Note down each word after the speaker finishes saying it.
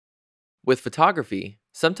With photography,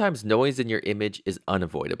 sometimes noise in your image is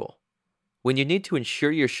unavoidable. When you need to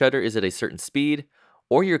ensure your shutter is at a certain speed,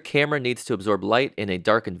 or your camera needs to absorb light in a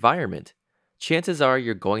dark environment, chances are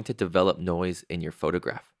you're going to develop noise in your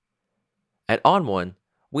photograph. At ON1,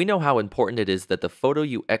 we know how important it is that the photo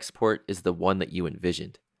you export is the one that you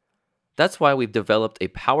envisioned. That's why we've developed a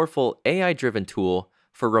powerful AI-driven tool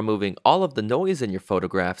for removing all of the noise in your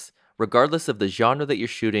photographs, regardless of the genre that you're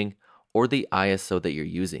shooting or the ISO that you're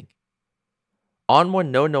using.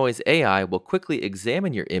 ON1 NoNoise AI will quickly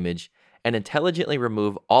examine your image and intelligently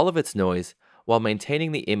remove all of its noise while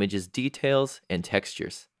maintaining the image's details and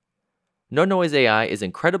textures. NoNoise AI is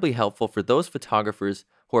incredibly helpful for those photographers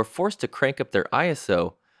who are forced to crank up their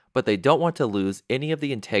ISO, but they don't want to lose any of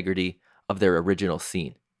the integrity of their original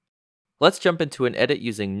scene. Let's jump into an edit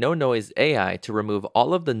using NoNoise AI to remove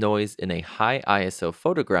all of the noise in a high ISO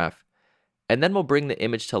photograph, and then we'll bring the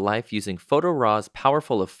image to life using Photo RAW's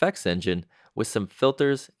powerful effects engine with some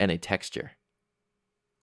filters and a texture.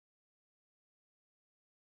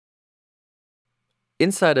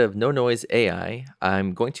 Inside of NoNoise AI,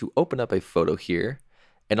 I'm going to open up a photo here,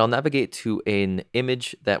 and I'll navigate to an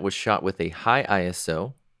image that was shot with a high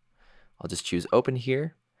ISO. I'll just choose open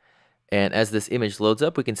here. And as this image loads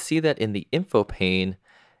up, we can see that in the info pane,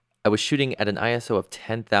 I was shooting at an ISO of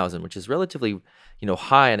 10,000, which is relatively,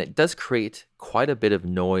 high, and it does create quite a bit of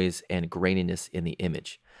noise and graininess in the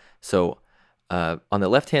image. So on the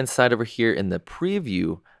left-hand side over here in the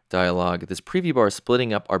preview dialog, this preview bar is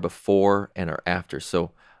splitting up our before and our after.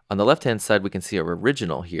 So on the left-hand side, we can see our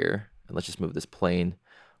original here. And let's just move this plane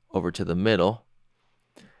over to the middle.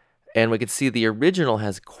 And we can see the original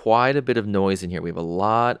has quite a bit of noise in here. We have a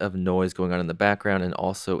lot of noise going on in the background and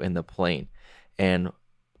also in the plane. And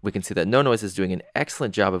we can see that NoNoise is doing an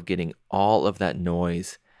excellent job of getting all of that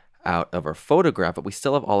noise out of our photograph, but we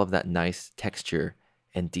still have all of that nice texture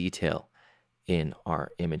and detail in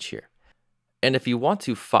our image here. And if you want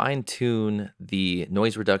to fine-tune the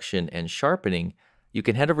noise reduction and sharpening, you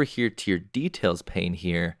can head over here to your details pane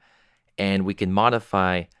here, and we can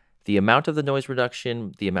modify the amount of the noise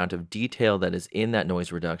reduction, the amount of detail that is in that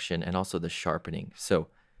noise reduction, and also the sharpening. So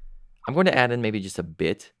I'm going to add in maybe just a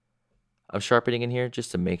bit of sharpening in here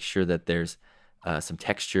just to make sure that there's some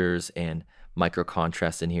textures and micro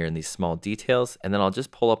contrast in here in these small details. And then I'll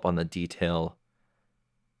just pull up on the detail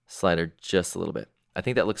slider just a little bit. I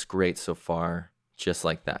think that looks great so far, just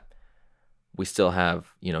like that. We still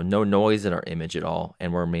have, no noise in our image at all,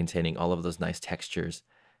 and we're maintaining all of those nice textures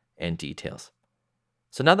and details.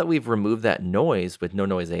 So now that we've removed that noise with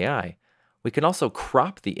NoNoise AI, we can also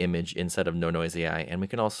crop the image inside of NoNoise AI, and we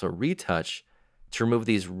can also retouch to remove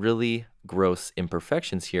these really gross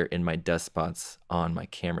imperfections here in my dust spots on my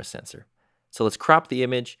camera sensor. So let's crop the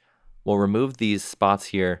image, we'll remove these spots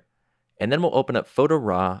here, and then we'll open up Photo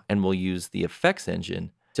RAW and we'll use the effects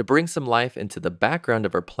engine to bring some life into the background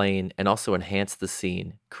of our plane and also enhance the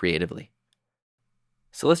scene creatively.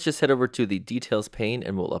 So let's just head over to the details pane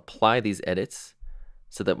and we'll apply these edits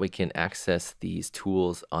so that we can access these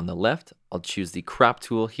tools on the left. I'll choose the crop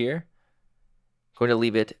tool here. I'm going to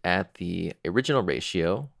leave it at the original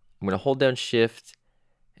ratio. I'm going to hold down Shift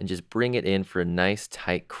and just bring it in for a nice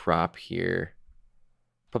tight crop here.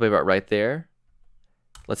 Probably about right there.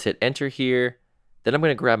 Let's hit enter here. Then I'm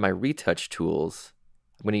going to grab my retouch tools.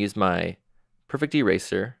 I'm going to use my perfect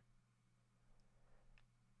eraser.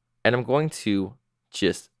 And I'm going to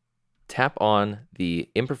just tap on the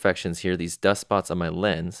imperfections here, these dust spots on my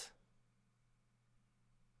lens.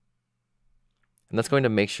 And that's going to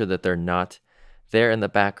make sure that they're not there in the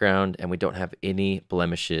background and we don't have any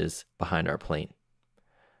blemishes behind our plane.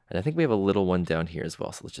 And I think we have a little one down here as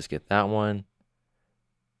well. So let's just get that one.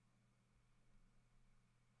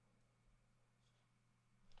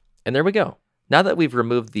 And there we go. Now that we've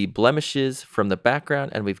removed the blemishes from the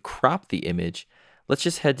background and we've cropped the image, let's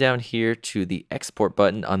just head down here to the export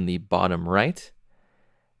button on the bottom right.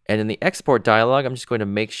 And in the export dialog, I'm just going to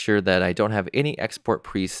make sure that I don't have any export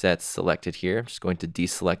presets selected here. I'm just going to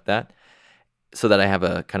deselect that so that I have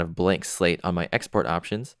a kind of blank slate on my export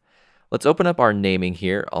options. Let's open up our naming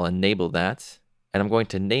here. I'll enable that. And I'm going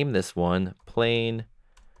to name this one plain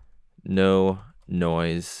no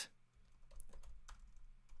noise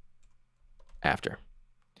after.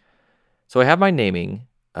 So I have my naming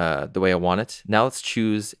the way I want it. Now let's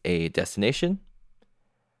choose a destination.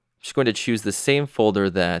 I'm just going to choose the same folder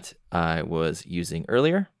that I was using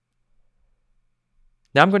earlier.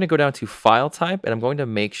 Now I'm going to go down to file type and I'm going to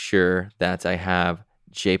make sure that I have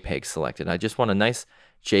JPEG selected. I just want a nice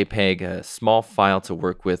JPEG, a small file to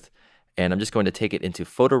work with, and I'm just going to take it into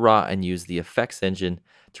Photo RAW and use the effects engine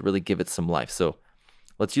to really give it some life. So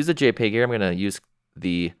let's use a JPEG here. I'm going to use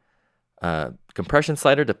the compression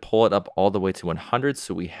slider to pull it up all the way to 100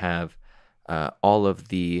 so we have all of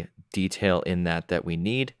the detail in that we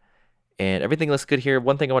need. And everything looks good here.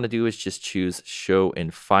 One thing I want to do is just choose Show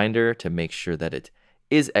in Finder to make sure that it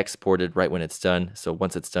is exported right when it's done. So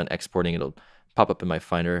once it's done exporting, it'll pop up in my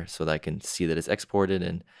Finder so that I can see that it's exported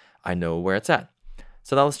and I know where it's at.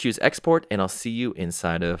 So now let's choose Export, and I'll see you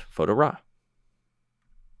inside of Photo RAW.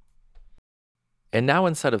 And now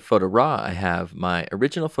inside of Photo RAW, I have my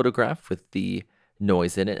original photograph with the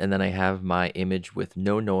noise in it, and then I have my image with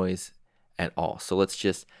no noise at all. So let's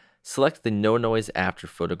just select the no noise after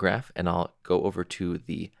photograph, and I'll go over to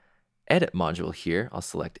the edit module here. I'll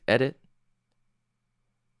select edit.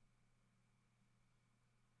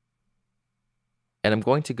 And I'm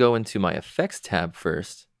going to go into my effects tab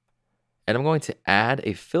first, and I'm going to add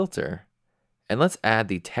a filter. And let's add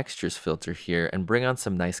the textures filter here and bring on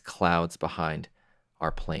some nice clouds behind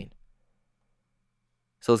our plane.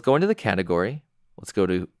 So let's go into the category. Let's go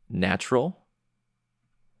to natural.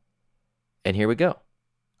 And here we go.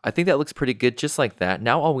 I think that looks pretty good just like that.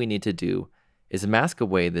 Now all we need to do is mask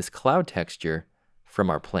away this cloud texture from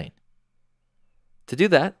our plane. To do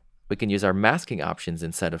that, we can use our masking options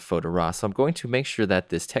inside of Photo RAW. So I'm going to make sure that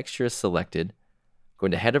this texture is selected. I'm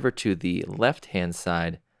going to head over to the left-hand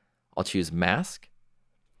side. I'll choose mask.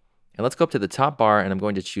 And let's go up to the top bar, and I'm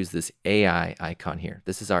going to choose this AI icon here.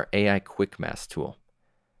 This is our AI quick mask tool.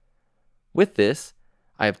 With this,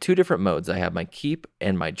 I have two different modes. I have my keep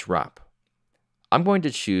and my drop. I'm going to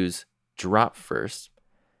choose drop first,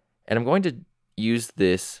 and I'm going to use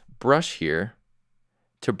this brush here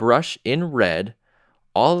to brush in red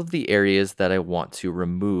all of the areas that I want to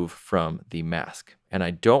remove from the mask. And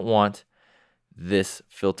I don't want this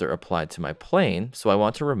filter applied to my plane, so I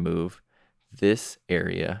want to remove this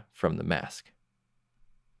area from the mask.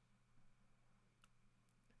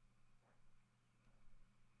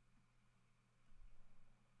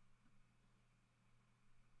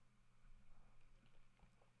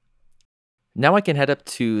 Now I can head up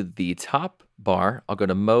to the top bar. I'll go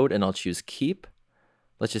to mode and I'll choose keep.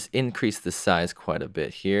 Let's just increase the size quite a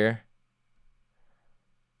bit here.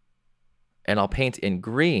 And I'll paint in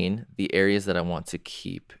green the areas that I want to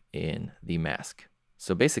keep in the mask.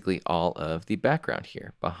 So basically all of the background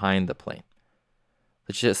here behind the plane.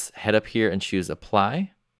 Let's just head up here and choose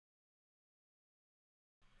apply.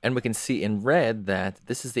 And we can see in red that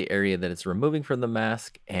this is the area that it's removing from the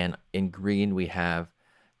mask, and in green we have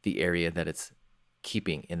the area that it's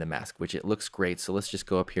keeping in the mask, which it looks great. So let's just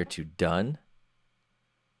go up here to done.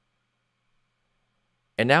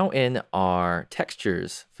 And now in our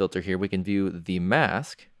textures filter here, we can view the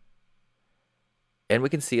mask, and we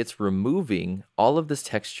can see it's removing all of this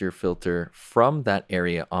texture filter from that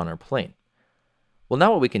area on our plane. Well,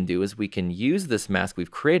 now what we can do is we can use this mask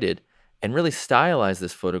we've created and really stylize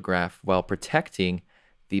this photograph while protecting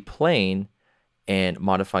the plane and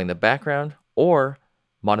modifying the background, or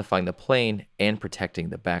modifying the plane and protecting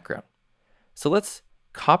the background. So let's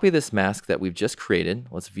copy this mask that we've just created.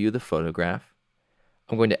 Let's view the photograph.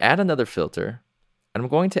 I'm going to add another filter, and I'm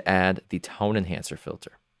going to add the tone enhancer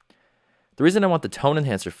filter. The reason I want the tone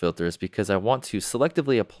enhancer filter is because I want to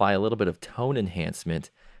selectively apply a little bit of tone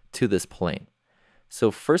enhancement to this plane.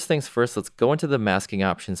 So first things first, let's go into the masking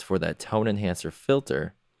options for that tone enhancer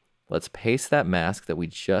filter. Let's paste that mask that we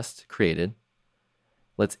just created.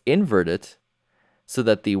 Let's invert it so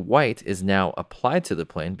that the white is now applied to the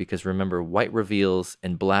plane, because remember, white reveals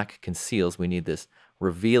and black conceals. We need this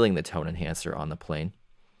revealing the tone enhancer on the plane.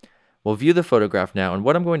 We'll view the photograph now, and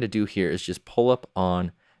what I'm going to do here is just pull up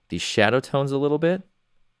on the shadow tones a little bit,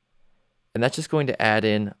 and that's just going to add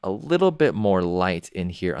in a little bit more light in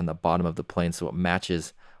here on the bottom of the plane so it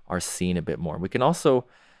matches our scene a bit more. We can also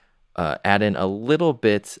add in a little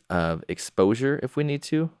bit of exposure if we need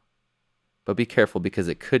to, but be careful because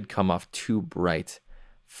it could come off too bright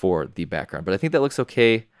for the background. But I think that looks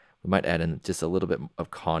okay. We might add in just a little bit of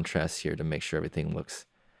contrast here to make sure everything looks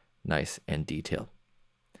nice and detailed.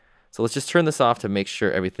 So let's just turn this off to make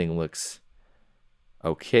sure everything looks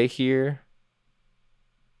okay here.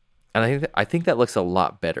 And I think that looks a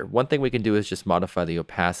lot better. One thing we can do is just modify the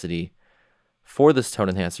opacity for this tone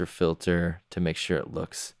enhancer filter to make sure it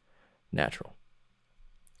looks natural.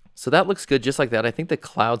 So that looks good just like that. I think the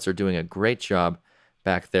clouds are doing a great job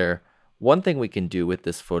back there. One thing we can do with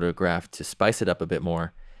this photograph to spice it up a bit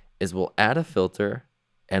more is we'll add a filter,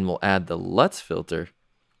 and we'll add the LUTs filter.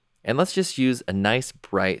 And let's just use a nice,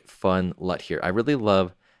 bright, fun LUT here. I really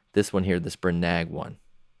love this one here, this Bernag one.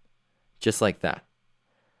 Just like that.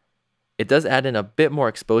 It does add in a bit more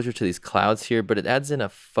exposure to these clouds here, but it adds in a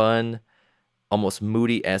fun, almost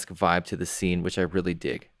moody-esque vibe to the scene, which I really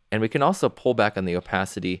dig. And we can also pull back on the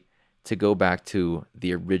opacity to go back to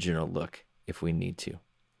the original look if we need to.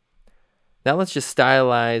 Now let's just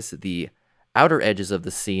stylize the outer edges of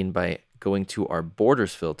the scene by going to our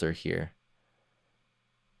borders filter here.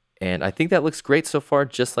 And I think that looks great so far,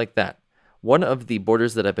 just like that. One of the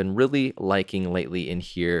borders that I've been really liking lately in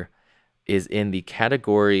here is in the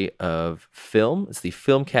category of film. It's the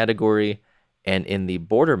film category, and in the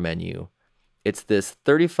border menu, it's this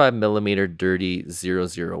 35mm dirty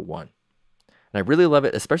 001. And I really love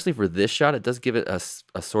it, especially for this shot. It does give it a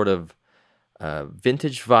sort of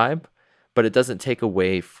vintage vibe, but it doesn't take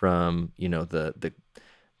away from, you know, the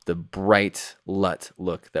bright LUT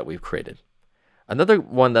look that we've created. Another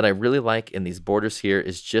one that I really like in these borders here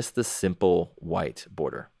is just the simple white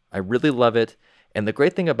border. I really love it. And the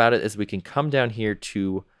great thing about it is we can come down here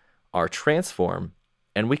to our transform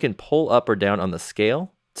and we can pull up or down on the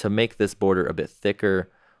scale to make this border a bit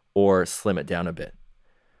thicker or slim it down a bit.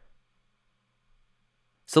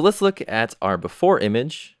 So let's look at our before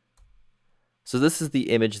image. So this is the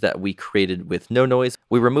image that we created with no noise.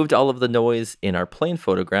 We removed all of the noise in our plain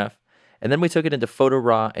photograph, and then we took it into Photo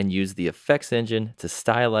RAW and used the effects engine to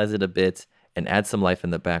stylize it a bit and add some life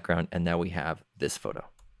in the background, and now we have this photo.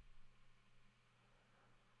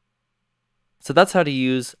 So that's how to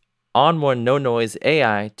use ON1 NoNoise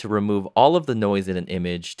AI to remove all of the noise in an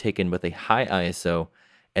image taken with a high ISO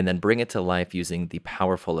and then bring it to life using the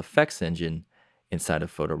powerful effects engine inside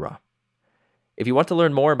of Photo RAW. If you want to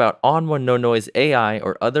learn more about ON1 NoNoise AI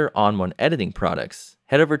or other ON1 editing products,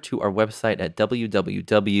 head over to our website at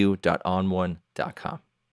www.on1.com.